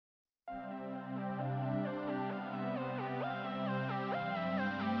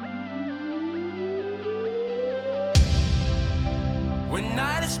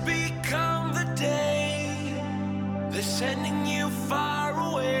has become the day they're sending you far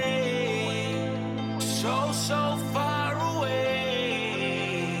away, so, so far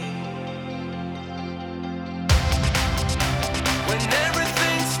away. When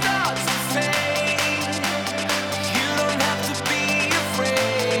everything starts to fade, you don't have to be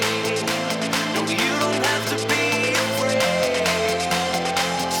afraid. No, you don't have to be afraid.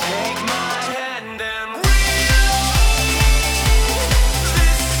 Take my hand and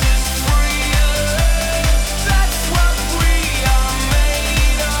this is freedom. That's what we are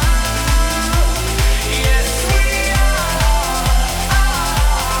made of. Yes, we are.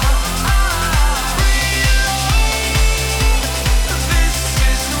 This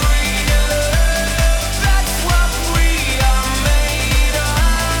is real. That's what we are made of.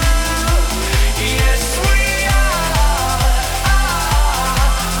 Yes, we are.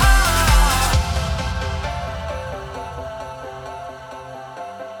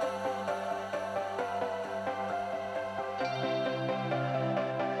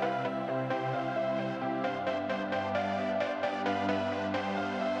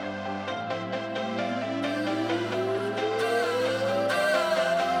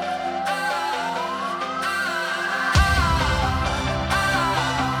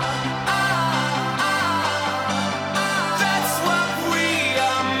 That's what we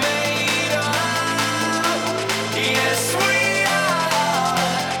are made of. Yes, we are.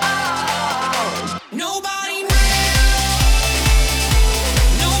 Nobody knows.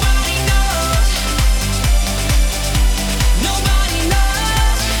 Nobody knows. Nobody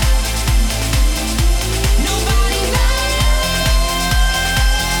knows. Nobody knows.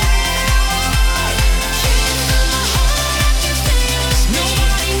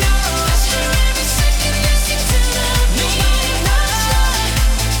 Nobody knows. After every second listen to them. Nobody knows.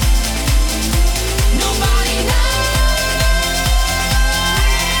 Nobody knows.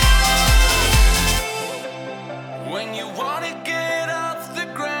 When you wanna get off the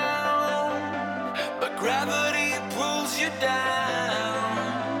ground, but gravity pulls you down.